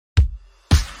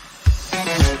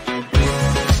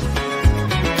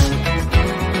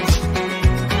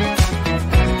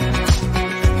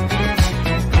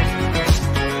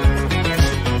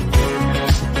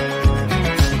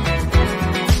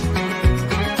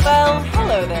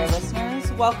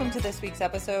welcome to this week's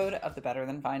episode of the Better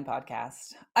Than Fine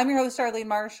podcast. I'm your host, Arlene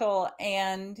Marshall,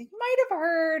 and you might have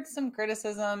heard some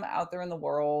criticism out there in the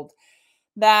world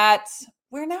that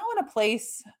we're now in a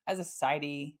place as a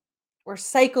society where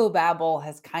psychobabble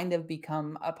has kind of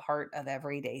become a part of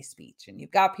everyday speech. And you've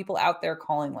got people out there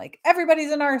calling like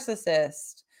everybody's a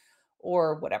narcissist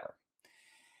or whatever.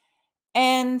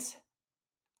 And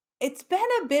it's been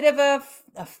a bit of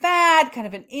a fad, kind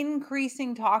of an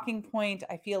increasing talking point,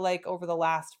 I feel like, over the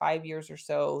last 5 years or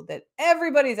so, that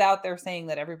everybody's out there saying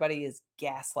that everybody is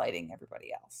gaslighting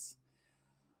everybody else.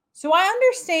 So I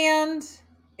understand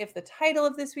if the title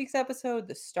of this week's episode,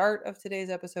 the start of today's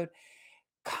episode,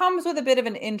 comes with a bit of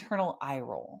an internal eye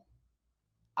roll.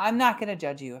 I'm not going to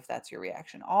judge you if that's your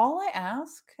reaction. All I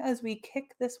ask as we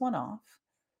kick this one off,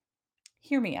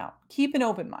 hear me out. Keep an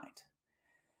open mind.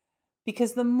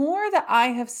 Because the more that I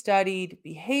have studied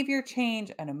behavior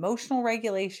change and emotional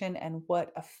regulation and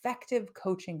what effective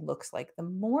coaching looks like, the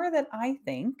more that I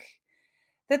think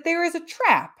that there is a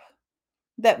trap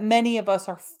that many of us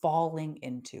are falling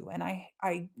into. And I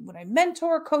when I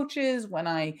mentor coaches, when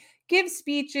I give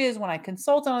speeches, when I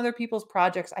consult on other people's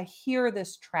projects, I hear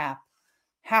this trap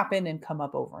happen and come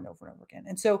up over and over and over again.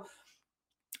 And so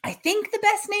I think the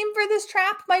best name for this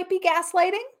trap might be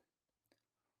gaslighting.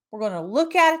 We're going to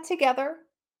look at it together.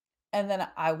 And then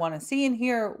I want to see and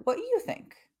hear what you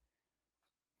think.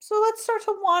 So let's start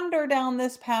to wander down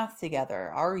this path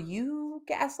together. Are you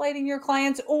gaslighting your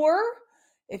clients? Or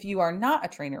if you are not a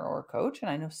trainer or a coach,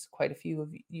 and I know quite a few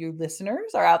of you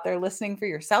listeners are out there listening for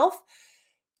yourself,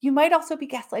 you might also be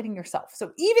gaslighting yourself.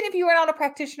 So even if you are not a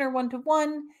practitioner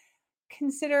one-to-one,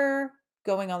 consider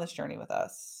going on this journey with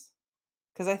us.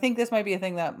 Because I think this might be a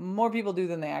thing that more people do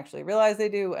than they actually realize they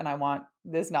do. And I want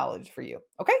this knowledge for you.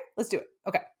 Okay, let's do it.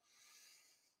 Okay.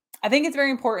 I think it's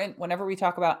very important whenever we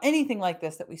talk about anything like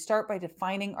this that we start by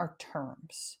defining our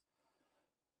terms.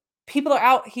 People are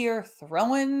out here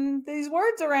throwing these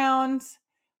words around.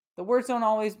 The words don't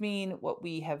always mean what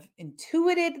we have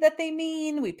intuited that they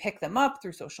mean. We pick them up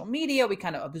through social media. We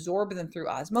kind of absorb them through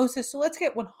osmosis. So let's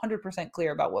get 100%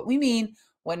 clear about what we mean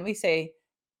when we say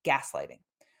gaslighting.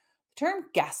 The term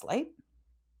gaslight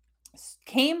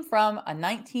came from a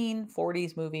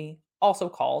 1940s movie also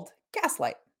called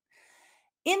Gaslight.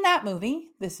 In that movie,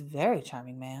 this very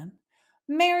charming man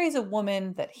marries a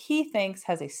woman that he thinks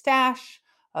has a stash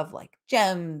of like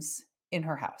gems in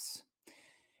her house.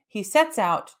 He sets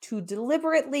out to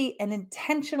deliberately and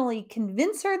intentionally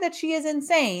convince her that she is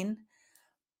insane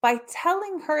by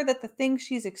telling her that the things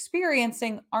she's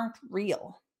experiencing aren't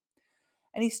real.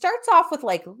 And he starts off with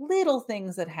like little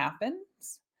things that happen.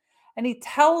 And he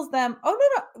tells them, "Oh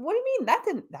no, what do you mean? That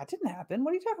didn't happen.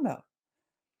 What are you talking about?"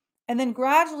 And then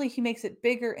gradually he makes it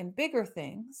bigger and bigger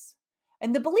things.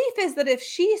 And the belief is that if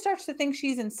she starts to think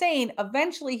she's insane,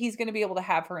 eventually he's going to be able to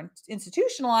have her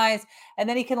institutionalized, and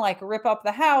then he can like rip up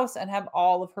the house and have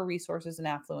all of her resources and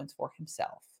affluence for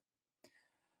himself.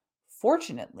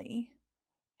 Fortunately,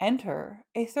 enter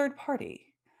a third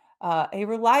party, a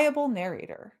reliable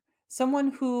narrator,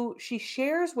 someone who she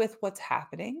shares with what's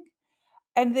happening,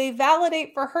 and they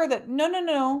validate for her that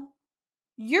no,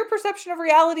 your perception of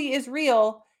reality is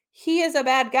real. He is a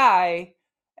bad guy.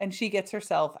 And she gets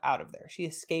herself out of there. She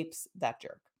escapes that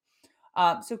jerk.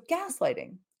 So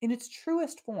gaslighting in its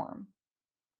truest form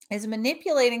is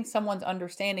manipulating someone's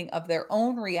understanding of their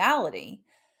own reality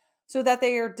so that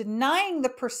they are denying the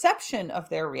perception of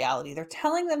their reality. They're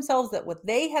telling themselves that what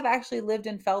they have actually lived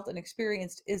and felt and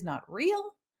experienced is not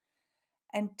real.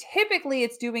 And typically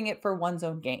it's doing it for one's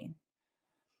own gain.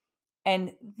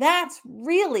 And that's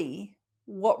really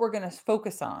what we're going to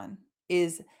focus on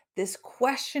is this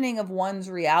questioning of one's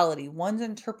reality, one's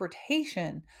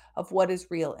interpretation of what is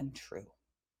real and true.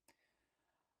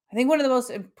 I think one of the most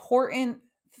important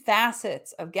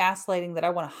facets of gaslighting that I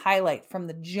want to highlight from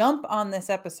the jump on this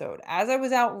episode, as I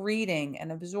was out reading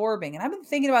and absorbing, and I've been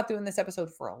thinking about doing this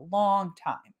episode for a long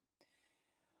time,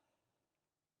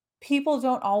 people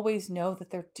don't always know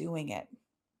that they're doing it.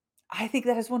 I think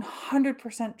that is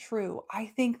 100% true. I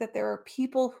think that there are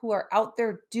people who are out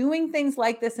there doing things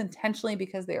like this intentionally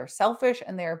because they are selfish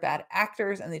and they are bad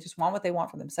actors and they just want what they want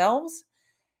for themselves.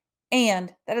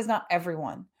 And that is not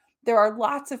everyone. There are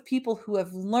lots of people who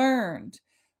have learned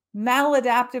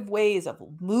maladaptive ways of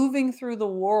moving through the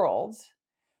world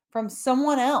from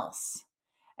someone else.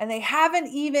 And they haven't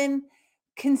even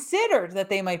considered that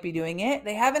they might be doing it.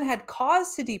 They haven't had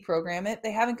cause to deprogram it.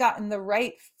 They haven't gotten the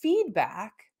right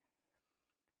feedback.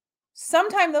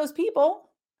 Sometimes those people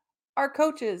are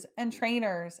coaches and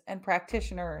trainers and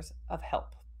practitioners of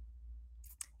help.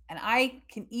 And I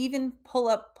can even pull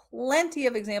up plenty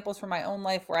of examples from my own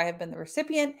life where I have been the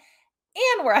recipient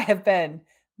and where I have been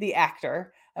the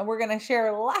actor. And we're going to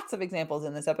share lots of examples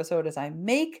in this episode as I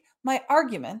make my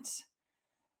argument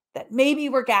that maybe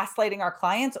we're gaslighting our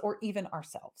clients or even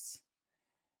ourselves.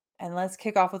 And let's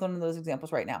kick off with one of those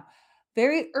examples right now.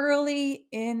 Very early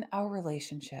in our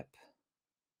relationship,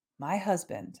 my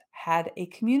husband had a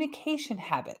communication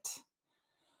habit.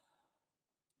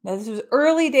 Now, this was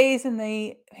early days in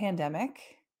the pandemic.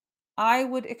 I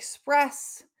would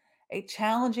express a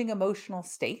challenging emotional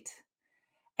state,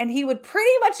 and he would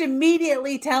pretty much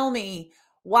immediately tell me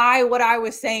why what I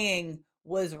was saying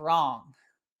was wrong.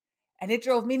 And it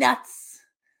drove me nuts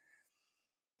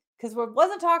because I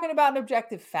wasn't talking about an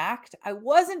objective fact. I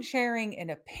wasn't sharing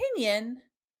an opinion.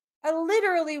 I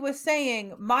literally was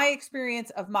saying my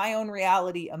experience of my own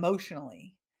reality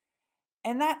emotionally.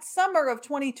 And that summer of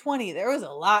 2020, there was a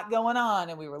lot going on,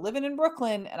 and we were living in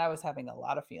Brooklyn, and I was having a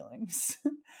lot of feelings.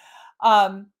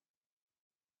 um,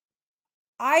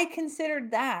 I considered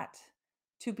that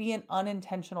to be an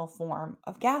unintentional form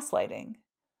of gaslighting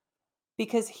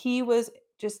because he was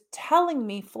just telling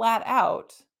me flat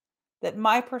out that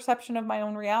my perception of my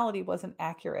own reality wasn't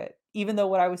accurate, even though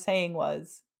what I was saying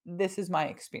was, this is my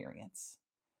experience.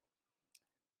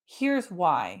 Here's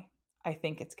why I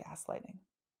think it's gaslighting.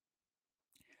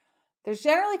 There's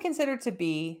generally considered to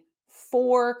be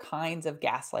four kinds of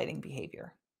gaslighting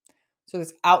behavior. So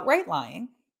there's outright lying,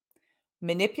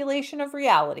 manipulation of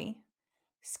reality,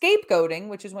 scapegoating,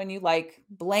 which is when you like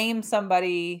blame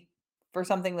somebody for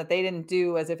something that they didn't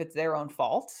do as if it's their own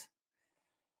fault,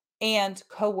 and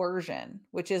coercion,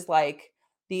 which is like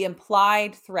the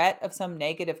implied threat of some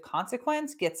negative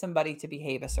consequence gets somebody to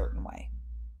behave a certain way.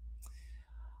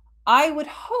 I would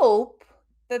hope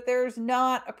that there's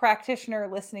not a practitioner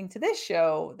listening to this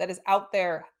show that is out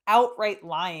there outright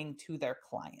lying to their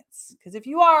clients. Because if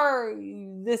you are,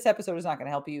 this episode is not going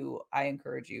to help you. I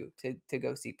encourage you to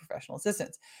go see professional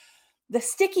assistance. The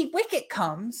sticky wicket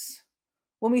comes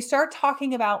when we start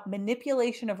talking about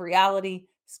manipulation of reality,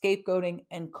 scapegoating,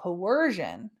 and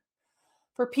coercion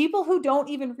for people who don't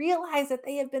even realize that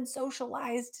they have been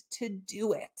socialized to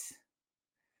do it.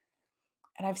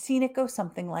 And I've seen it go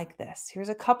something like this. Here's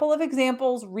a couple of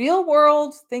examples, real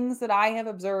world things that I have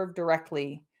observed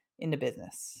directly in the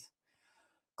business.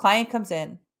 Client comes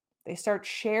in, they start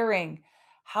sharing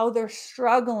how they're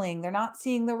struggling. They're not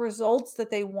seeing the results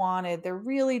that they wanted. They're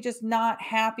really just not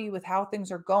happy with how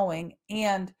things are going.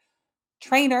 And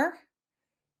trainer,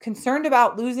 concerned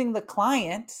about losing the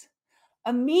client,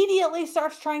 immediately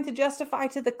starts trying to justify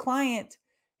to the client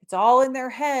it's all in their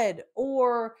head,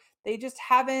 or they just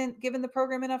haven't given the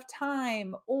program enough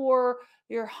time, or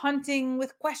you're hunting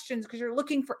with questions because you're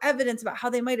looking for evidence about how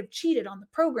they might have cheated on the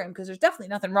program because there's definitely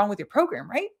nothing wrong with your program,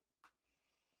 right?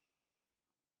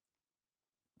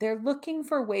 They're looking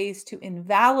for ways to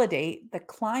invalidate the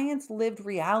client's lived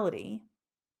reality.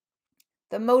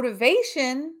 The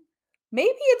motivation, maybe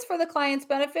it's for the client's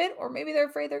benefit, or maybe they're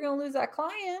afraid they're going to lose that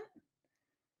client.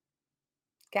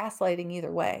 Gaslighting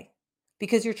either way,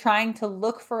 because you're trying to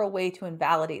look for a way to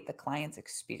invalidate the client's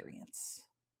experience.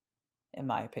 In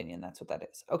my opinion, that's what that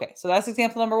is. Okay, so that's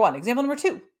example number one. Example number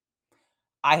two,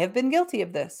 I have been guilty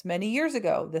of this many years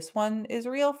ago. This one is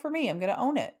real for me. I'm going to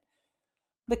own it.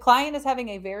 The client is having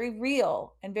a very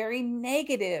real and very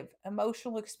negative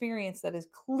emotional experience that is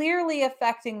clearly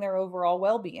affecting their overall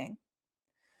well being.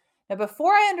 Now,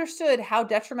 before I understood how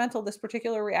detrimental this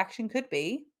particular reaction could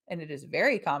be, and it is a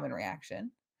very common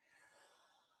reaction,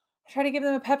 I try to give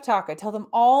them a pep talk. I tell them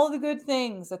all the good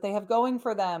things that they have going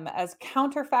for them as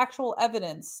counterfactual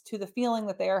evidence to the feeling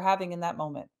that they are having in that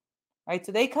moment. Right.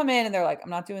 So they come in and they're like, I'm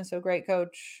not doing so great,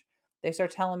 coach. They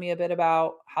start telling me a bit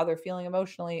about how they're feeling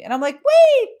emotionally. And I'm like,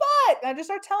 wait, but and I just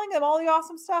start telling them all the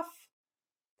awesome stuff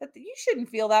that you shouldn't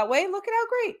feel that way. Look at how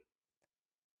great.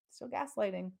 Still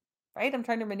gaslighting. Right. I'm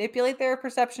trying to manipulate their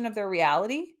perception of their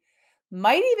reality.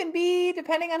 Might even be,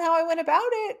 depending on how I went about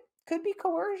it, could be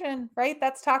coercion, right?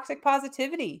 That's toxic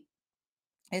positivity,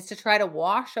 is to try to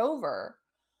wash over,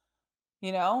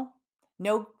 you know,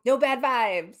 no bad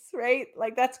vibes, right?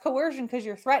 Like that's coercion because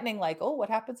you're threatening, like, oh, what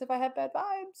happens if I have bad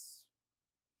vibes?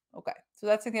 Okay, so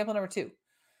that's example number two.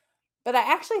 But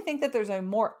I actually think that there's a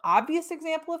more obvious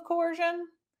example of coercion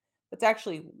that's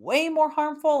actually way more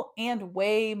harmful and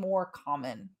way more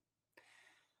common.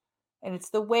 And it's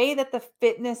the way that the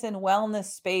fitness and wellness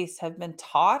space have been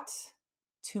taught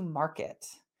to market.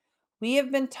 We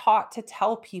have been taught to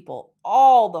tell people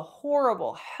all the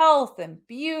horrible health and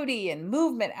beauty and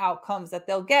movement outcomes that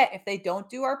they'll get if they don't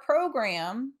do our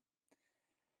program.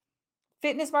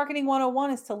 Fitness Marketing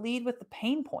 101 is to lead with the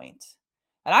pain point.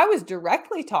 And I was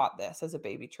directly taught this as a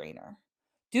baby trainer.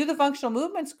 do the functional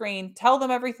movement screen, tell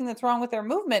them everything that's wrong with their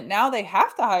movement. Now they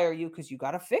have to hire you because you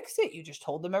got to fix it. You just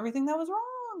told them everything that was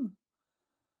wrong.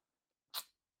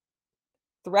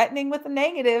 Threatening with the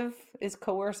negative is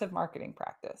coercive marketing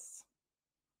practice.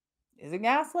 Is it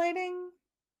gaslighting?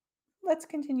 Let's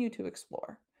continue to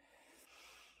explore.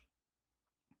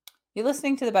 You're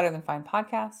listening to the Better Than Fine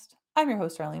podcast. I'm your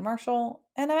host, Arlene Marshall,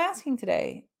 and I'm asking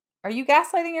today, are you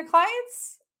gaslighting your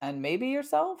clients and maybe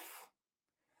yourself?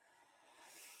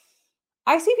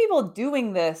 I see people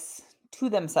doing this to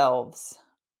themselves.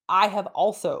 I have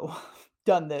also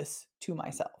done this to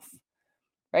myself,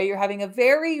 right? You're having a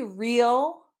very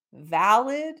real,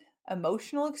 valid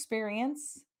emotional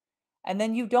experience, and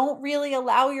then you don't really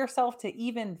allow yourself to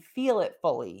even feel it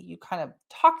fully. You kind of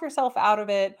talk yourself out of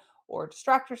it or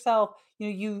distract yourself.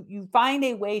 You find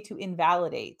a way to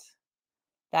invalidate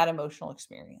that emotional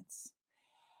experience.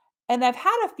 And I've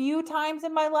had a few times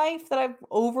in my life that I've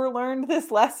overlearned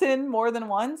this lesson more than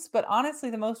once, but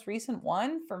honestly, the most recent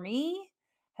one for me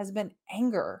has been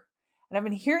anger. And I've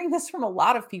been hearing this from a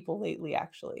lot of people lately,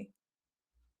 actually.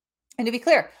 And to be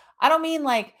clear, I don't mean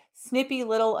like snippy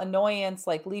little annoyance,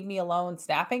 like leave me alone,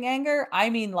 snapping anger. I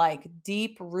mean like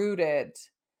deep rooted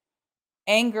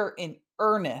anger in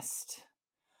earnest,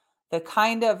 the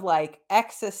kind of like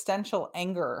existential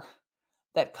anger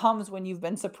that comes when you've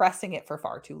been suppressing it for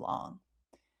far too long.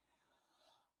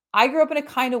 I grew up in a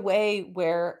kind of way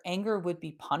where anger would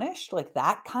be punished, like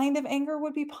that kind of anger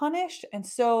would be punished. And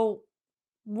so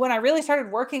when I really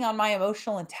started working on my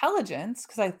emotional intelligence,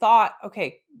 because I thought,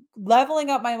 okay, leveling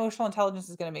up my emotional intelligence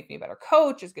is going to make me a better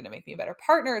coach, is going to make me a better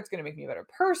partner, it's going to make me a better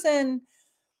person.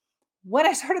 When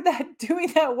I started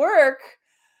doing that work,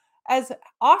 as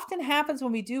often happens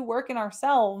when we do work in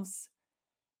ourselves,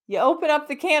 you open up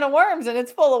the can of worms and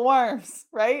it's full of worms,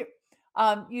 right?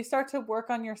 You start to work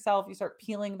on yourself. You start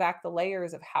peeling back the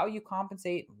layers of how you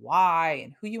compensate, why,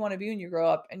 and who you want to be when you grow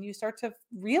up. And you start to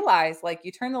realize like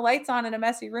you turn the lights on in a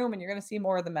messy room and you're going to see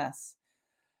more of the mess.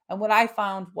 And what I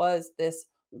found was this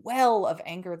well of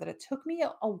anger that it took me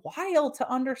a while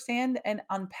to understand and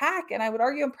unpack. And I would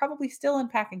argue I'm probably still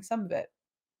unpacking some of it.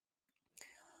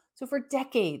 So for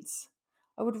decades,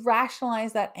 I would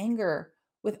rationalize that anger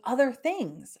with other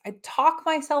things. I'd talk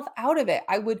myself out of it.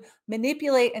 I would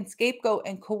manipulate and scapegoat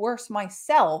and coerce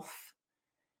myself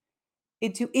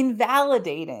into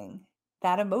invalidating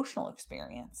that emotional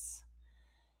experience.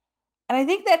 And I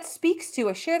think that speaks to,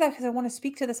 I share that because I want to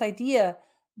speak to this idea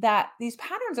that these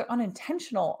patterns are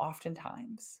unintentional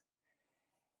oftentimes.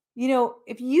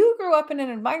 If you grew up in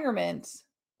an environment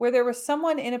where there was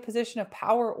someone in a position of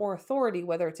power or authority,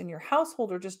 whether it's in your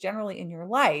household or just generally in your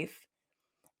life,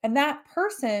 and that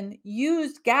person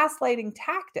used gaslighting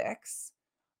tactics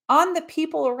on the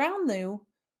people around you,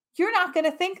 you're not going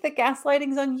to think that gaslighting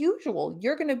is unusual.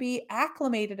 You're going to be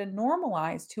acclimated and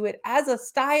normalized to it as a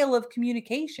style of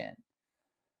communication,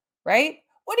 right?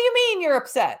 What do you mean you're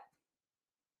upset?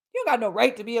 You got no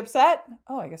right to be upset.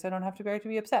 Oh, I guess I don't have to be right to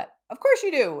be upset. Of course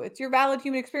you do. It's your valid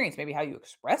human experience. Maybe how you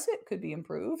express it could be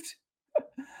improved.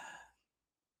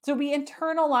 So we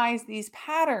internalize these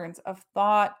patterns of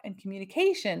thought and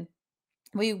communication.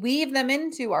 We weave them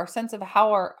into our sense of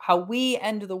how we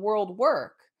and the world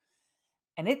work.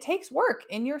 And it takes work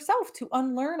in yourself to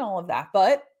unlearn all of that.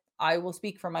 But I will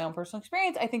speak from my own personal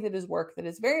experience. I think that is work that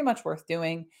is very much worth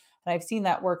doing. And I've seen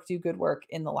that work do good work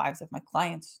in the lives of my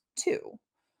clients too.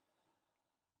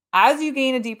 As you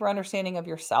gain a deeper understanding of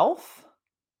yourself,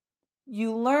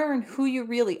 you learn who you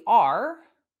really are.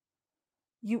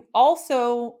 You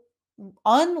also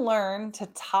unlearn to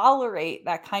tolerate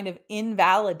that kind of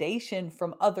invalidation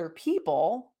from other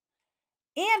people.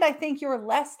 And I think you're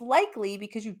less likely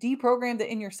because you deprogrammed it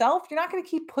in yourself. You're not going to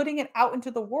keep putting it out into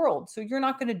the world. So you're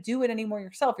not going to do it anymore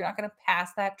yourself. You're not going to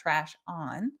pass that trash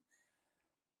on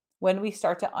when we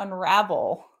start to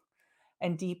unravel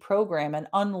and deprogram and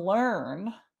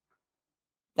unlearn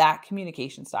that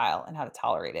communication style and how to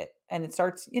tolerate it. And it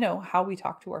starts, how we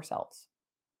talk to ourselves.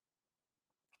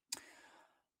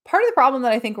 Part of the problem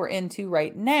that I think we're into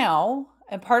right now,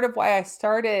 and part of why I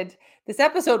started this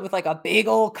episode with like a big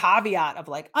old caveat of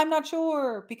like, I'm not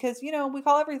sure, because, we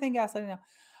call everything gaslighting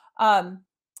now.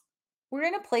 We're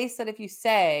in a place that if you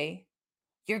say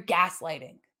you're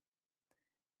gaslighting,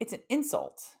 it's an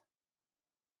insult.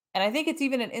 And I think it's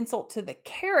even an insult to the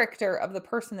character of the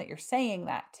person that you're saying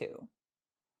that to.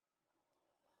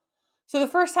 So the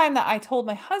first time that I told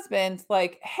my husband,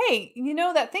 like, hey,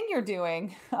 that thing you're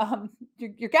doing,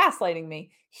 you're gaslighting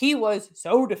me, he was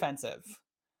so defensive,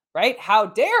 right? How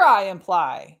dare I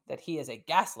imply that he is a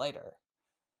gaslighter?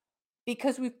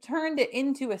 because we've turned it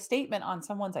into a statement on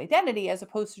someone's identity as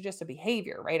opposed to just a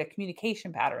behavior, right? A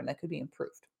communication pattern that could be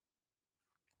improved.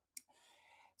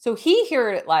 So he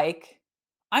heard it like,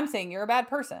 I'm saying you're a bad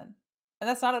person. And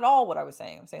that's not at all what I was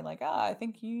saying. I'm saying, like, I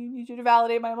think you need you to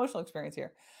validate my emotional experience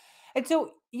here. And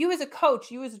so, you as a coach,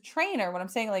 you as a trainer, when I'm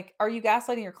saying, like, are you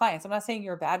gaslighting your clients? I'm not saying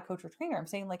you're a bad coach or trainer. I'm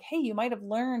saying, like, hey, you might have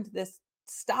learned this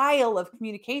style of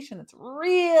communication that's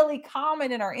really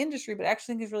common in our industry, but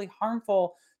actually think is really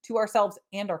harmful to ourselves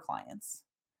and our clients.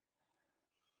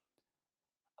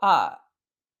 Uh,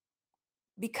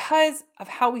 because of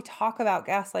how we talk about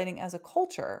gaslighting as a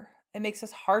culture, it makes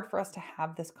it hard for us to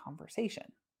have this conversation.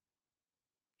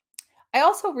 I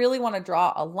also really want to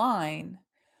draw a line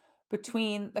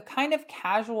between the kind of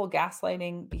casual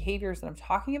gaslighting behaviors that I'm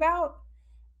talking about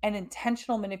and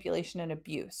intentional manipulation and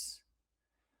abuse,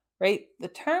 right? The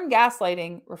term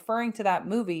gaslighting, referring to that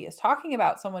movie, is talking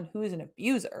about someone who is an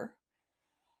abuser.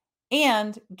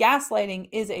 And gaslighting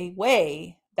is a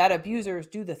way that abusers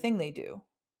do the thing they do.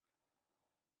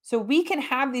 So we can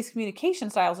have these communication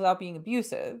styles without being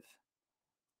abusive.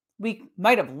 We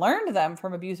might have learned them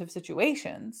from abusive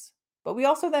situations, but we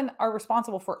also then are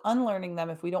responsible for unlearning them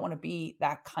if we don't want to be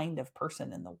that kind of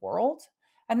person in the world.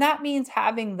 And that means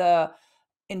having the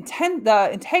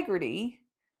integrity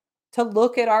to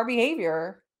look at our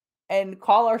behavior and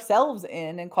call ourselves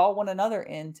in and call one another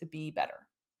in to be better.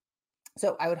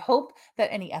 So I would hope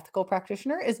that any ethical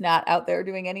practitioner is not out there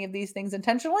doing any of these things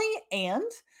intentionally, and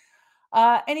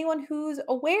anyone who's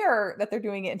aware that they're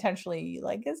doing it intentionally,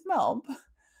 like as Mel.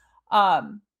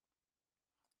 Um,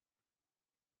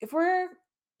 if we're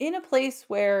in a place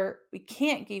where we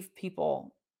can't give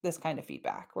people this kind of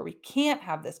feedback, where we can't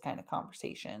have this kind of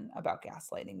conversation about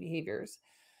gaslighting behaviors,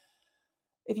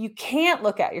 if you can't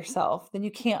look at yourself, then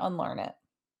you can't unlearn it.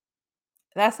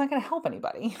 That's not going to help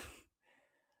anybody.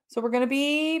 So we're going to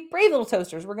be brave little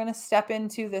toasters. We're going to step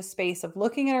into this space of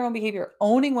looking at our own behavior,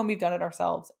 owning when we've done it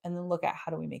ourselves, and then look at how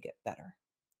do we make it better.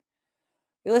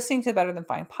 You're listening to the Better Than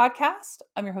Fine podcast.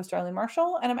 I'm your host, Arlene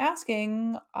Marshall, and I'm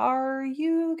asking, are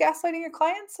you gaslighting your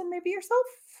clients and maybe yourself?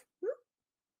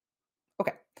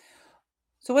 Okay.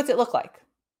 So what's it look like?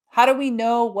 How do we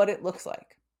know what it looks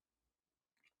like?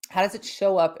 How does it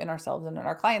show up in ourselves and in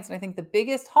our clients? And I think the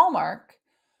biggest hallmark,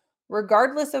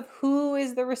 regardless of who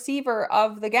is the receiver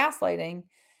of the gaslighting,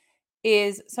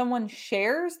 is someone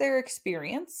shares their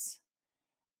experience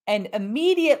and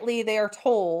immediately they are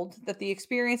told that the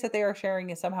experience that they are sharing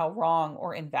is somehow wrong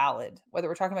or invalid, whether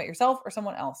we're talking about yourself or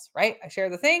someone else, right? I share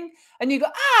the thing and you go,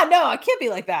 no, I can't be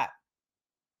like that.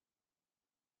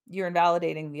 You're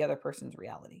invalidating the other person's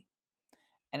reality.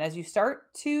 And as you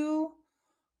start to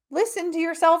listen to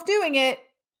yourself doing it,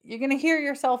 you're going to hear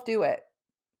yourself do it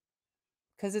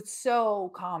because it's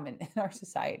so common in our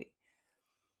society.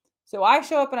 So I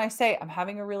show up and I say, I'm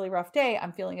having a really rough day.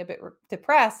 I'm feeling a bit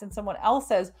depressed. And someone else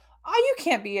says, you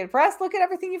can't be depressed. Look at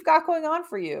everything you've got going on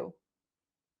for you.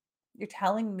 You're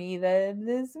telling me that it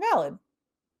is valid.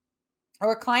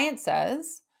 Or a client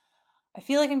says, I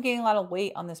feel like I'm gaining a lot of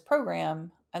weight on this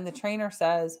program. And the trainer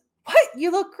says, what?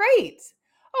 You look great.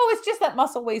 Oh, it's just that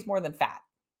muscle weighs more than fat.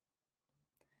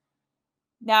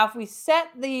 Now, if we set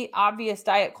the obvious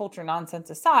diet culture nonsense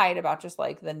aside about just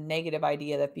like the negative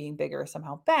idea that being bigger is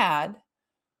somehow bad,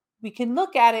 we can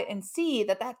look at it and see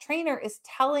that that trainer is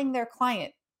telling their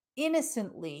client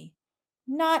innocently,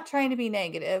 not trying to be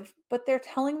negative, but they're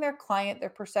telling their client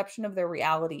their perception of their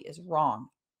reality is wrong.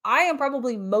 I am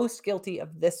probably most guilty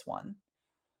of this one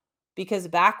because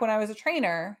back when I was a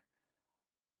trainer,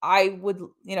 I would,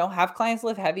 have clients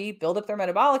lift heavy, build up their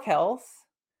metabolic health.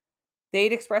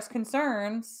 They'd express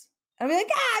concerns. And I'd be like,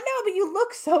 no, but you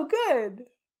look so good.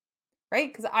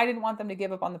 Right? Because I didn't want them to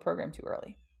give up on the program too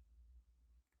early.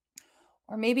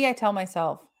 Or maybe I tell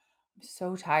myself, I'm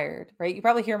so tired, right? You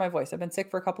probably hear my voice. I've been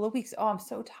sick for a couple of weeks. Oh, I'm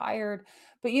so tired.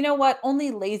 But you know what?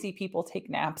 Only lazy people take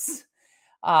naps.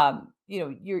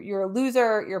 You're a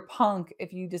loser, you're a punk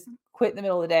if you just quit in the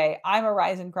middle of the day. I'm a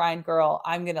rise and grind girl.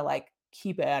 I'm gonna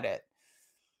keep at it.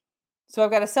 So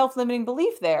I've got a self-limiting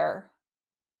belief there.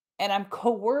 And I'm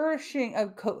coercing.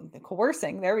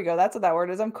 There we go. That's what that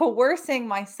word is. I'm coercing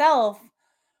myself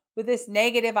with this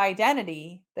negative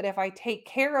identity that if I take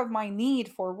care of my need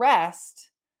for rest,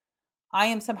 I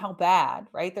am somehow bad,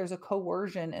 right? There's a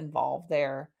coercion involved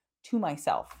there to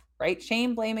myself, right?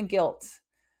 Shame, blame, and guilt.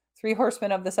 Three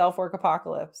horsemen of the self-work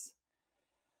apocalypse.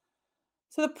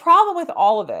 So the problem with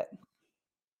all of it,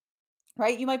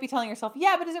 right? You might be telling yourself,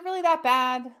 yeah, but is it really that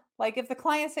bad? Like if the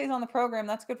client stays on the program,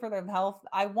 that's good for their health.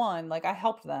 I won, like I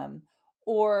helped them.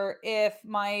 Or if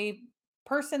my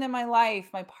person in my life,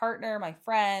 my partner, my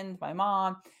friend, my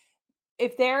mom,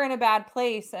 If they're in a bad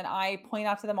place and I point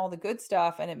out to them all the good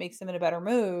stuff and it makes them in a better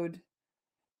mood,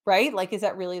 right? Like, is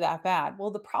that really that bad?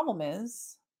 Well, the problem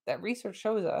is that research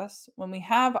shows us when we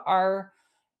have our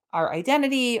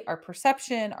identity, our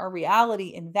perception, our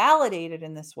reality invalidated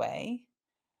in this way,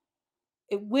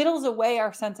 it whittles away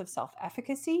our sense of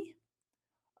self-efficacy,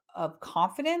 of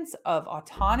confidence, of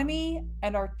autonomy,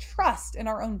 and our trust in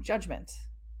our own judgment.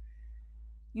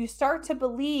 You start to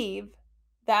believe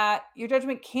that your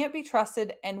judgment can't be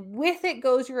trusted, and with it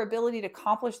goes your ability to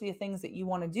accomplish the things that you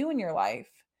want to do in your life.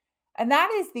 And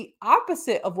that is the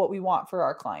opposite of what we want for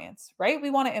our clients, right? We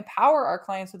want to empower our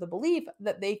clients with the belief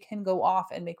that they can go off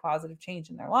and make positive change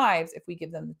in their lives if we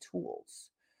give them the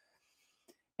tools.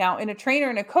 Now, in a trainer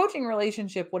and a coaching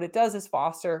relationship, what it does is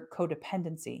foster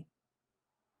codependency.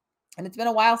 And it's been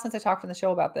a while since I talked on the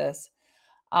show about this.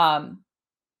 Um,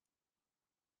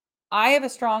 I have a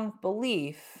strong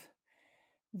belief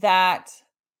that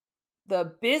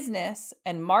the business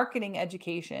and marketing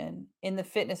education in the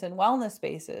fitness and wellness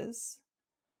spaces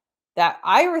that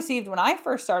I received when I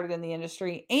first started in the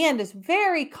industry and is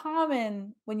very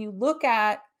common when you look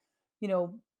at, you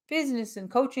know, business and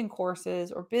coaching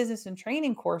courses or business and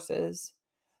training courses,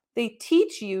 they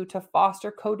teach you to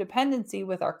foster codependency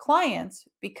with our clients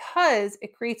because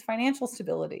it creates financial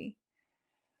stability.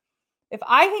 If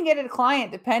I can get a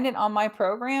client dependent on my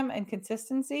program and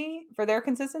consistency for their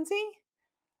consistency,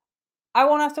 I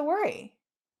won't have to worry.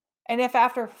 And if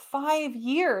after 5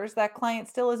 years that client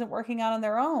still isn't working out on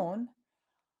their own,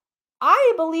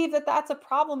 I believe that that's a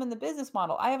problem in the business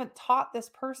model. I haven't taught this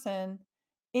person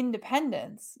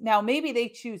independence. Now, maybe they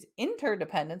choose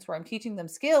interdependence where I'm teaching them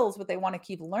skills, but they want to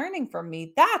keep learning from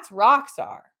me. That's rock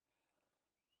star.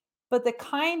 But the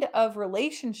kind of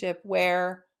relationship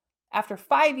where after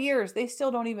 5 years, they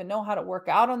still don't even know how to work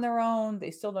out on their own,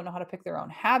 they still don't know how to pick their own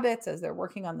habits as they're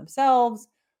working on themselves.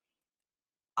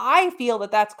 I feel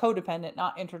that that's codependent,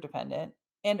 not interdependent.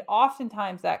 And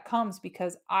oftentimes that comes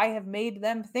because I have made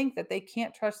them think that they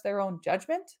can't trust their own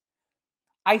judgment.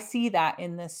 I see that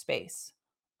in this space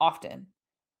often.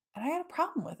 And I had a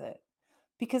problem with it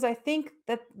because I think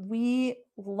that we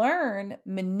learn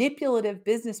manipulative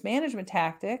business management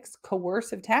tactics,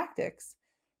 coercive tactics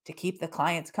to keep the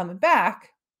clients coming back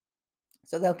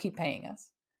so they'll keep paying us.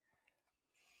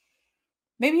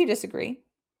 Maybe you disagree.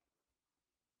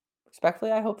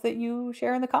 Respectfully, I hope that you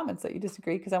share in the comments that you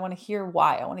disagree because I want to hear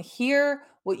why. I want to hear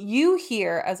what you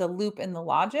hear as a loop in the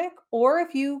logic, or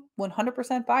if you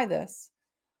 100% buy this,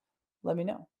 let me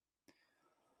know.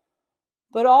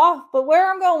 But where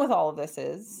I'm going with all of this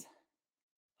is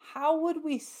how would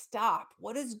we stop?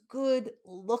 What does good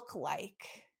look like?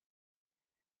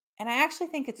 And I actually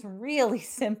think it's really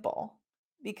simple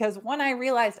because when I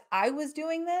realized I was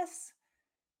doing this,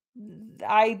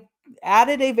 I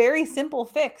added a very simple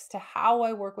fix to how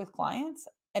I work with clients,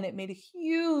 and it made a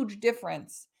huge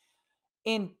difference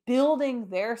in building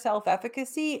their self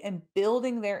efficacy and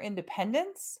building their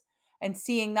independence and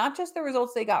seeing not just the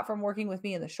results they got from working with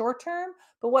me in the short term,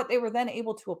 but what they were then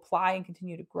able to apply and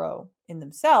continue to grow in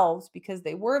themselves because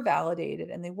they were validated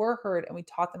and they were heard, and we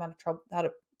taught them how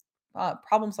to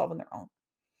problem solve on their own.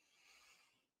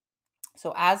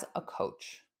 So, as a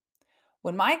coach,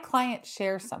 when my client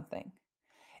shares something,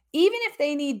 even if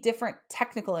they need different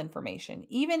technical information,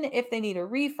 even if they need a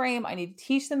reframe, I need to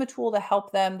teach them a tool to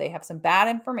help them, they have some bad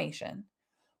information.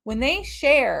 When they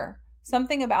share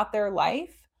something about their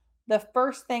life, the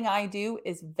first thing I do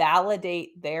is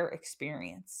validate their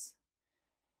experience.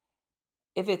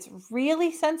 If it's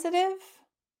really sensitive,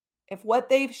 if what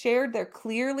they've shared they're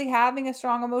clearly having a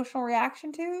strong emotional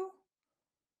reaction to,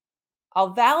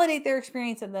 I'll validate their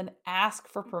experience and then ask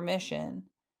for permission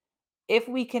if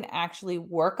we can actually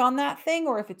work on that thing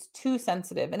or if it's too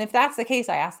sensitive. And if that's the case,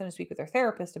 I ask them to speak with their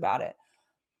therapist about it.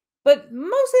 But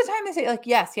most of the time they say like,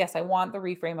 yes, yes, I want the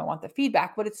reframe, I want the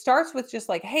feedback. But it starts with just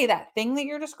like, hey, that thing that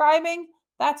you're describing,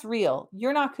 that's real.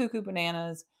 You're not cuckoo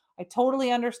bananas. I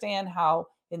totally understand how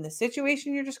in the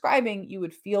situation you're describing, you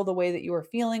would feel the way that you were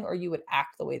feeling or you would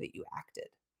act the way that you acted.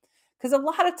 Because a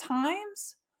lot of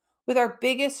times with our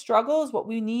biggest struggles, what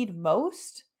we need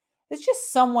most is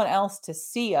just someone else to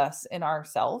see us in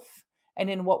ourself and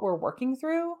in what we're working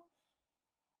through.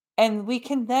 And we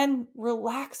can then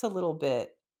relax a little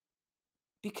bit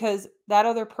because that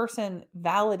other person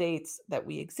validates that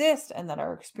we exist and that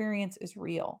our experience is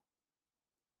real.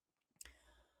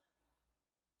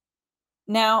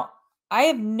 Now, I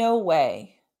have no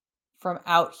way from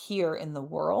out here in the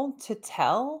world to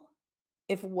tell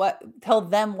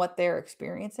them what they're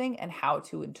experiencing and how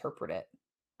to interpret it,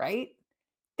 right?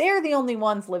 They're the only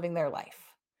ones living their life.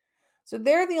 So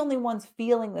they're the only ones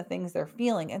feeling the things they're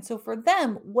feeling. And so for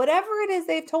them, whatever it is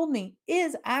they've told me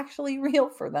is actually real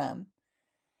for them.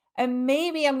 And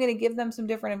maybe I'm going to give them some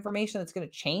different information that's going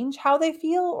to change how they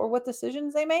feel or what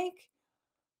decisions they make.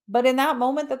 But in that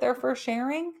moment that they're first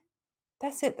sharing,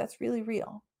 that's it. That's really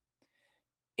real.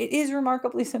 It is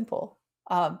remarkably simple,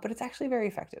 but it's actually very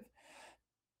effective.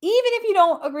 Even if you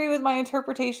don't agree with my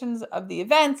interpretations of the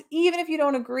events, even if you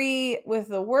don't agree with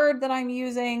the word that I'm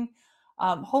using,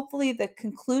 hopefully the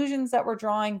conclusions that we're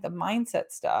drawing, the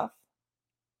mindset stuff,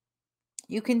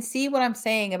 you can see what I'm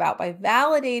saying about by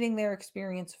validating their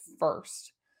experience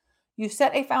first. You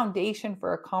set a foundation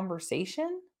for a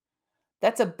conversation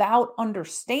that's about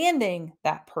understanding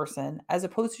that person as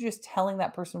opposed to just telling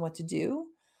that person what to do.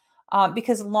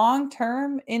 Because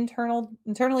long-term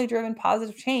internally driven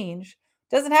positive change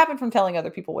doesn't happen from telling other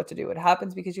people what to do. It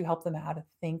happens because you help them how to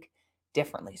think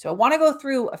differently. So I want to go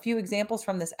through a few examples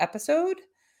from this episode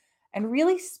and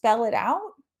really spell it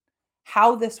out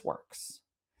how this works.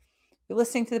 You're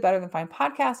listening to the Better Than Fine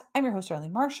podcast. I'm your host,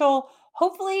 Arlene Marshall.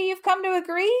 Hopefully, you've come to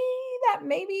agree that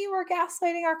maybe we're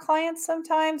gaslighting our clients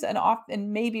sometimes, and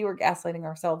often maybe we're gaslighting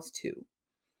ourselves too.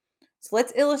 So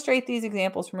let's illustrate these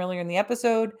examples from earlier in the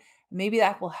episode. Maybe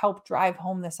that will help drive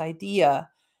home this idea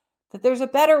that there's a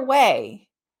better way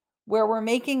where we're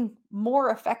making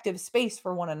more effective space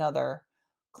for one another,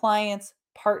 clients,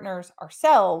 partners,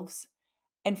 ourselves.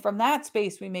 And from that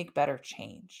space, we make better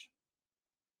change.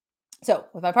 So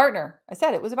with my partner, I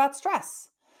said it was about stress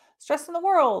in the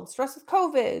world, stress with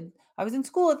COVID. I was in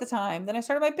school at the time. Then I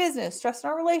started my business, stress in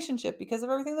our relationship because of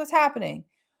everything that was happening.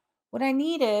 What I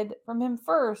needed from him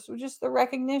first was just the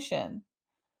recognition.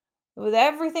 With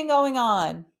everything going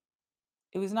on,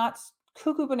 it was not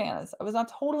cuckoo bananas. I was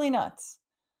not totally nuts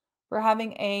for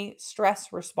having a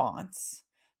stress response,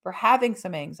 for having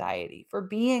some anxiety, for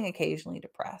being occasionally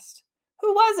depressed.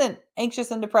 Who wasn't anxious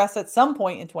and depressed at some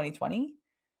point in 2020,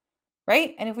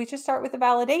 right? And if we just start with the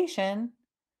validation,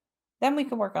 then we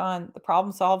can work on the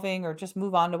problem solving or just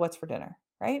move on to what's for dinner,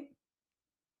 right?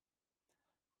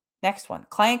 Next one,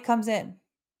 client comes in,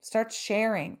 starts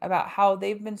sharing about how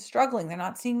they've been struggling. They're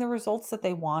not seeing the results that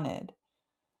they wanted.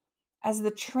 As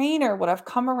the trainer, what I've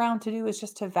come around to do is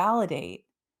just to validate.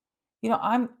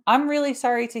 I'm really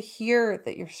sorry to hear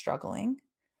that you're struggling.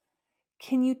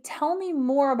 Can you tell me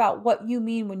more about what you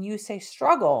mean when you say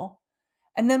struggle?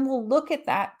 And then we'll look at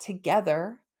that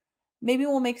together. Maybe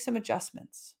we'll make some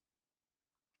adjustments.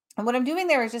 And what I'm doing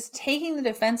there is just taking the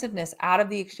defensiveness out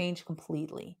of the exchange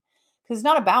completely. Because it's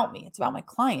not about me, it's about my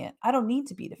client. I don't need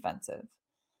to be defensive.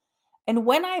 And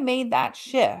when I made that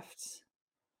shift,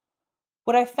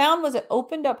 what I found was it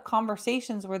opened up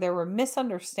conversations where there were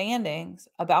misunderstandings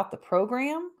about the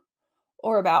program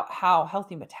or about how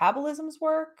healthy metabolisms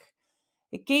work.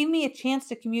 It gave me a chance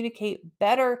to communicate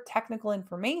better technical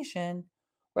information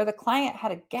where the client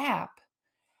had a gap.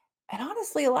 And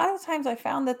honestly, a lot of times I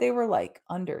found that they were like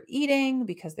under eating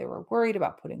because they were worried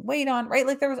about putting weight on, right?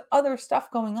 Like there was other stuff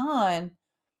going on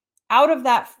out of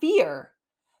that fear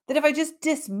that if I just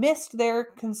dismissed their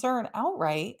concern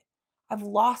outright, I've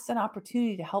lost an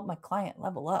opportunity to help my client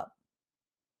level up.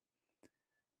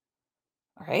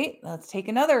 All right, let's take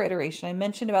another iteration. I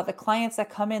mentioned about the clients that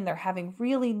come in, they're having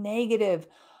really negative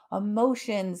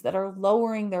emotions that are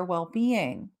lowering their well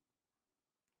being.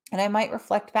 And I might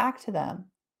reflect back to them.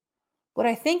 What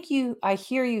I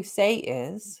hear you say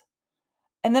is,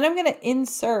 and then I'm going to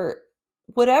insert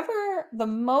whatever the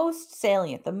most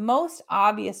salient, the most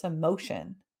obvious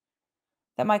emotion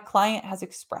that my client has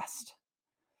expressed.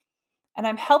 And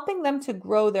I'm helping them to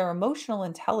grow their emotional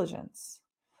intelligence.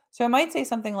 So I might say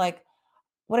something like,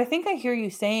 what I think I hear you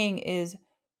saying is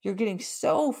you're getting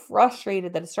so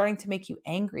frustrated that it's starting to make you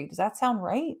angry. Does that sound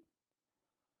right?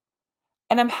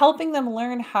 And I'm helping them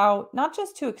learn how not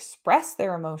just to express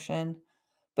their emotion,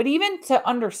 but even to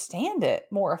understand it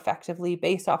more effectively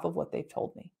based off of what they've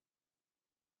told me.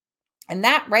 And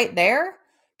that right there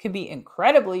can be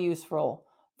incredibly useful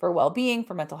for well being,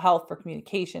 for mental health, for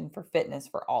communication, for fitness,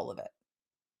 for all of it.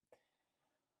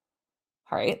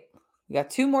 All right, we got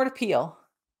two more to peel.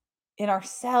 In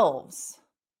ourselves,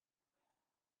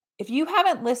 if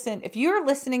you're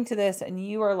listening to this and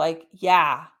you are like,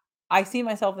 yeah, I see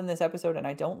myself in this episode and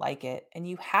I don't like it, and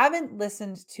you haven't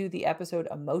listened to the episode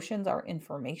Emotions Are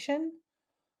Information,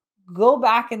 go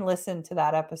back and listen to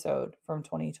that episode from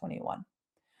 2021.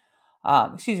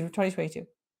 Excuse me, from 2022.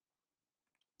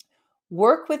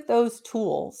 Work with those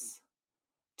tools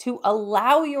to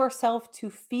allow yourself to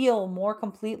feel more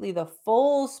completely the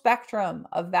full spectrum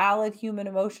of valid human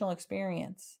emotional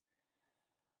experience.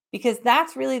 Because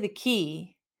that's really the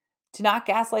key to not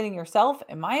gaslighting yourself,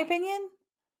 in my opinion,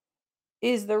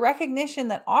 is the recognition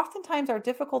that oftentimes our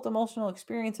difficult emotional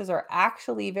experiences are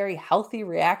actually very healthy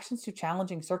reactions to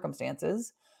challenging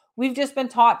circumstances. We've just been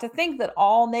taught to think that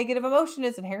all negative emotion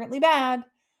is inherently bad,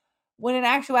 when in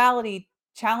actuality,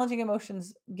 challenging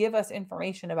emotions give us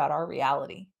information about our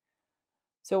reality.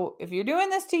 So if you're doing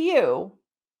this to you,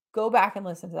 go back and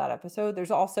listen to that episode.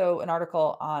 There's also an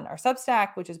article on our Substack,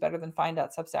 which is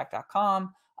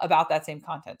betterthanfine.substack.com, about that same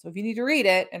content. So if you need to read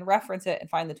it and reference it and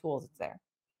find the tools, it's there.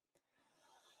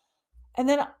 And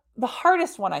then the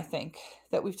hardest one, I think,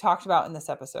 that we've talked about in this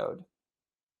episode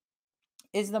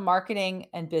is the marketing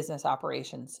and business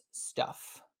operations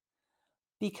stuff,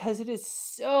 because it is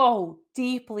so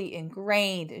deeply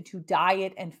ingrained into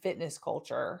diet and fitness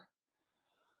culture.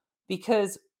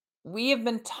 Because we have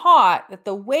been taught that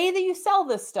the way that you sell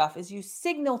this stuff is you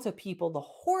signal to people the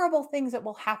horrible things that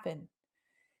will happen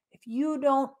if you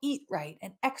don't eat right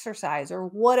and exercise or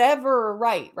whatever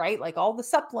right? Like all the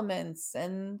supplements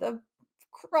and the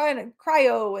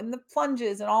cryo and the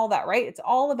plunges and all that, right? It's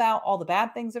all about all the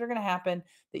bad things that are going to happen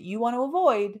that you want to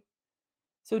avoid.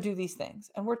 So do these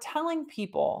things. And we're telling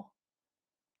people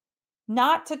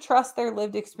not to trust their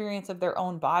lived experience of their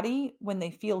own body when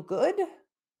they feel good.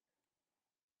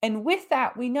 And with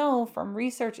that, we know from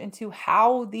research into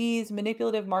how these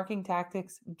manipulative marketing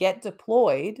tactics get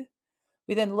deployed.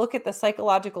 We then look at the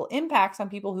psychological impacts on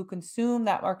people who consume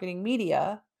that marketing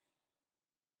media.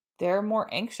 They're more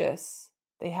anxious.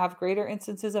 They have greater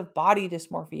instances of body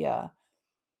dysmorphia.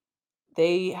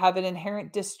 They have an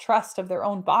inherent distrust of their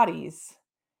own bodies.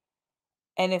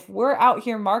 And if we're out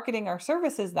here marketing our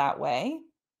services that way,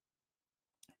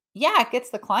 yeah, it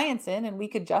gets the clients in and we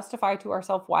could justify to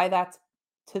ourselves why that's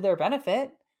to their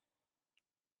benefit,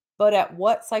 but at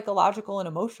what psychological and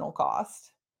emotional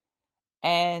cost?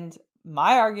 And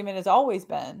my argument has always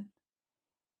been,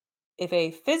 if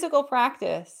a physical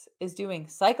practice is doing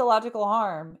psychological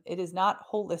harm, it is not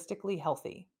holistically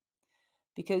healthy,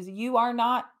 because you are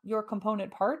not your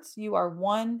component parts. You are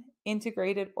one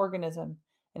integrated organism.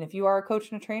 And if you are a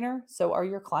coach and a trainer, so are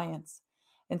your clients.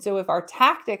 And so if our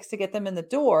tactics to get them in the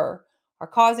door are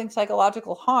causing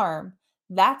psychological harm,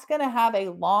 that's going to have a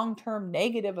long-term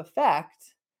negative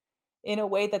effect in a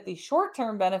way that the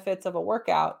short-term benefits of a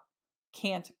workout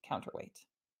can't counterweight.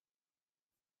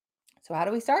 So how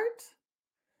do we start?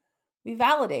 We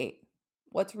validate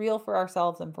what's real for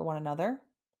ourselves and for one another.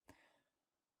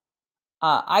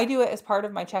 I do it as part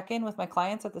of my check-in with my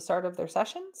clients at the start of their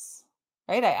sessions,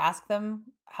 right? I ask them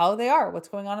how they are, what's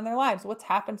going on in their lives, what's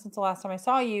happened since the last time I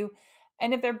saw you.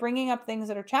 And if they're bringing up things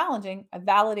that are challenging, I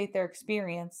validate their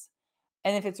experience.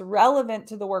 And if it's relevant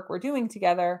to the work we're doing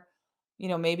together,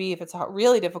 maybe if it's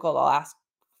really difficult, I'll ask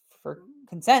for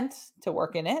consent to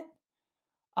work in it.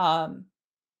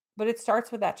 But it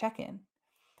starts with that check-in.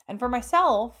 And for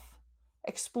myself,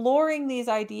 exploring these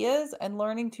ideas and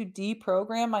learning to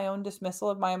deprogram my own dismissal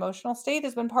of my emotional state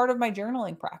has been part of my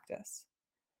journaling practice,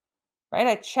 right?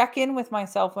 I check in with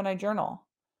myself when I journal.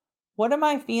 What am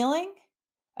I feeling?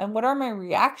 And what are my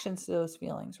reactions to those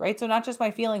feelings, right? So not just my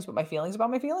feelings, but my feelings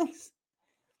about my feelings.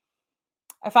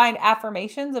 I find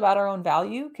affirmations about our own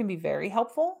value can be very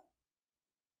helpful,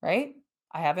 right?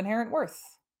 I have inherent worth.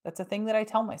 That's a thing that I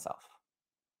tell myself.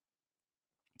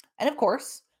 And of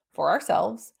course, for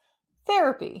ourselves,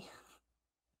 therapy.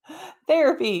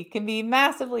 Therapy can be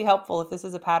massively helpful if this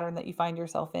is a pattern that you find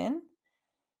yourself in.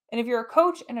 And if you're a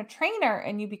coach and a trainer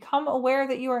and you become aware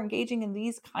that you are engaging in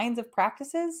these kinds of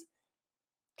practices,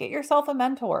 get yourself a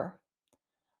mentor.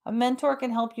 A mentor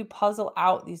can help you puzzle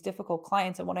out these difficult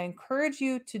clients. And what I encourage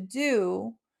you to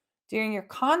do during your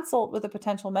consult with a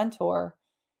potential mentor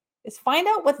is find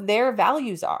out what their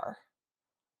values are.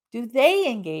 Do they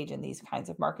engage in these kinds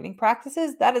of marketing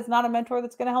practices? That is not a mentor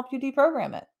that's going to help you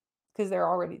deprogram it, because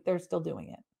they're still doing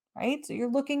it, right? So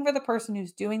you're looking for the person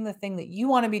who's doing the thing that you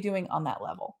want to be doing on that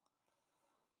level.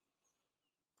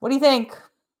 What do you think?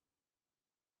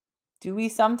 Do we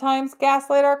sometimes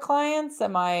gaslight our clients?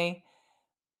 Am I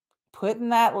putting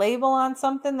that label on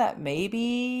something that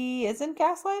maybe isn't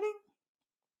gaslighting?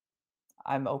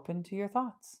 I'm open to your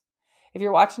thoughts. If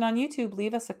you're watching on YouTube,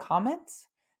 leave us a comment.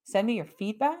 Send me your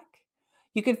feedback.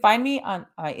 You can find me on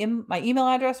my email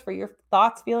address for your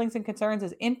thoughts, feelings, and concerns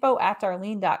is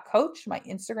info@darlene.coach. My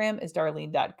Instagram is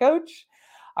darlene.coach.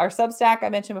 Our Substack I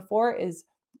mentioned before is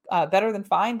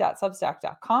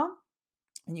betterthanfine.substack.com.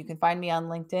 And you can find me on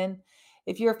LinkedIn.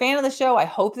 If you're a fan of the show, I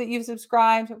hope that you've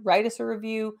subscribed. Write us a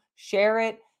review. Share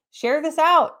it. Share this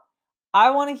out. I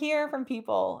want to hear from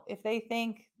people if they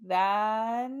think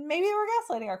that maybe we're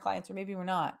gaslighting our clients or maybe we're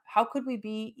not. How could we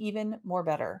be even more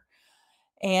better?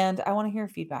 And I want to hear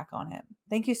feedback on it.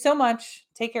 Thank you so much.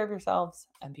 Take care of yourselves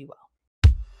and be well.